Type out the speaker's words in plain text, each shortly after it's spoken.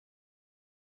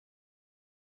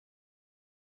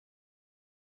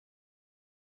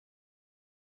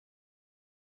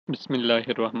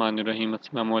बिस्मिल्लाहिर्रहमानिर्रहीम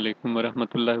अस्सलाम वालेकुम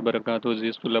वरहमतुल्लाहि वबरकातुहू।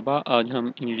 अज़ीज़ तुलबा, आज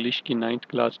हम इंग्लिश की 9th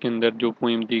क्लास के अंदर जो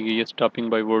पोइम दी गई है stopping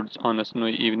by words on a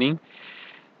snowy evening,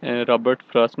 Robert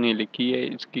Frost ने लिखी है।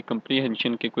 इसकी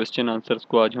कंप्रीहेंशन के क्वेश्चन आंसर्स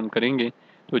को आज हम करेंगे।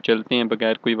 तो चलते हैं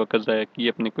बगैर कोई वक्त ज़ाया किए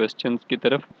अपने क्वेश्चंस की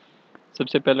तरफ।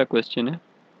 सबसे पहला क्वेश्चन है,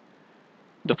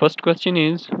 the first question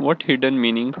is what hidden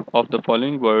meaning of the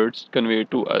following words convey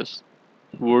to us?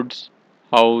 Woods,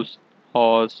 house,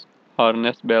 horse,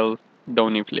 harness bell,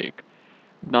 downy flake.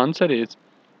 The answer is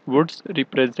woods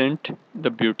represent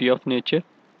the beauty of nature,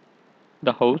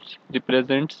 the house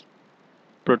represents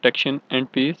protection and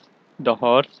peace, the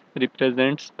horse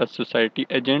represents a society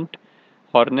agent,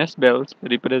 harness bells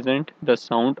represent the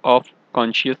sound of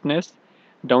consciousness,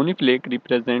 downy flake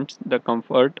represents the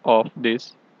comfort of this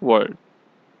world.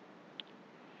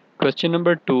 Question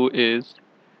number 2 is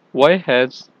why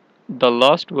has the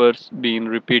last verse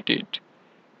been repeated?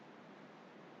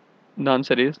 The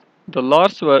answer is the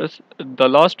last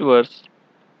verse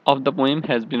of the poem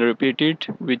has been repeated,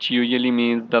 which usually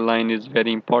means the line is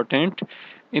very important.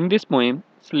 In this poem,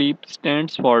 sleep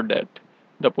stands for death.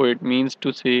 The poet means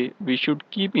to say we should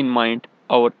keep in mind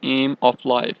our aim of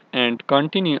life and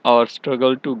continue our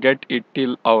struggle to get it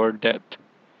till our death.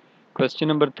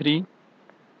 Question number 3,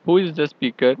 who is the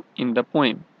speaker in the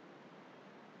poem?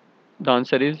 The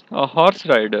answer is a horse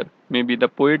rider. Maybe the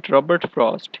poet Robert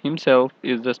Frost himself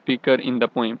is the speaker in the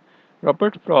poem.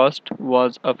 Robert Frost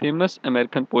was a famous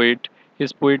American poet.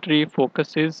 His poetry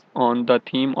focuses on the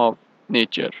theme of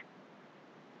nature.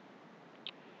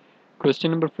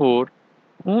 Question number 4,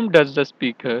 whom does the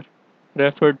speaker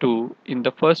refer to in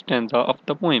the first stanza of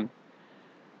the poem?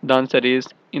 The answer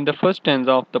is in the first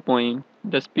stanza of the poem,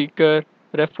 the speaker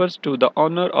refers to the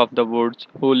owner of the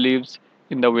woods who lives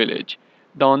in the village.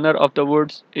 The owner of the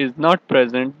woods is not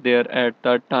present there at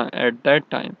that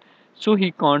time, so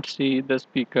he can't see the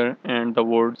speaker and the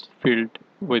woods filled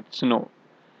with snow.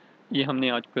 ये हमने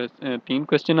आज 3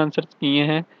 question answers किए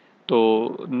हैं।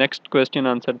 तो next question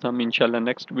answers हम इंशाल्लाह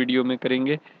next video में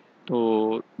करेंगे।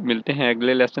 तो मिलते हैं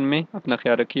अगले लेसन में। अपना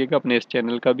ख्याल रखिएगा, अपने इस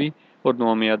चैनल का भी, और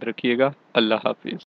दुआ में याद रखिएगा। अल्लाह हाफिज़।